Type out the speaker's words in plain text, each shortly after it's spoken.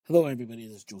Hello, everybody.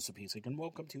 This is Joseph Hasek, and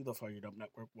welcome to the Fired Up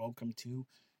Network. Welcome to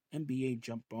NBA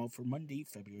Jump Ball for Monday,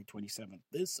 February 27th.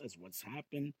 This is what's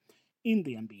happened in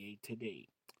the NBA today.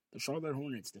 The Charlotte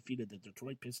Hornets defeated the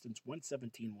Detroit Pistons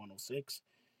 117-106.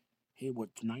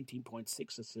 Hayward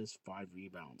 19.6 assists, 5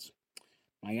 rebounds.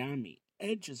 Miami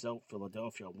edges out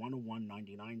Philadelphia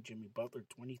 101-99. Jimmy Butler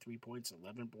 23 points,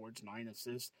 11 boards, 9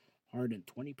 assists. Harden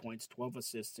 20 points, 12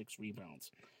 assists, 6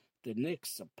 rebounds. The Knicks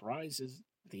surprises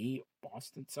the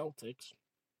Boston Celtics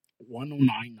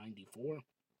 109-94.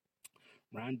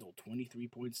 Randall 23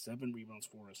 points, 7 rebounds,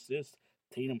 4 assists.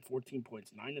 Tatum 14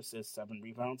 points, 9 assists, 7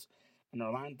 rebounds. And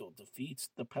Orlando defeats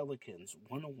the Pelicans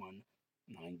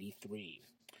 101-93.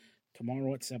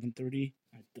 Tomorrow at 7:30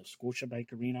 at the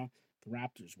Scotiabank Arena, the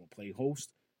Raptors will play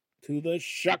host to the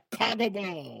Chicago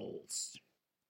Bulls.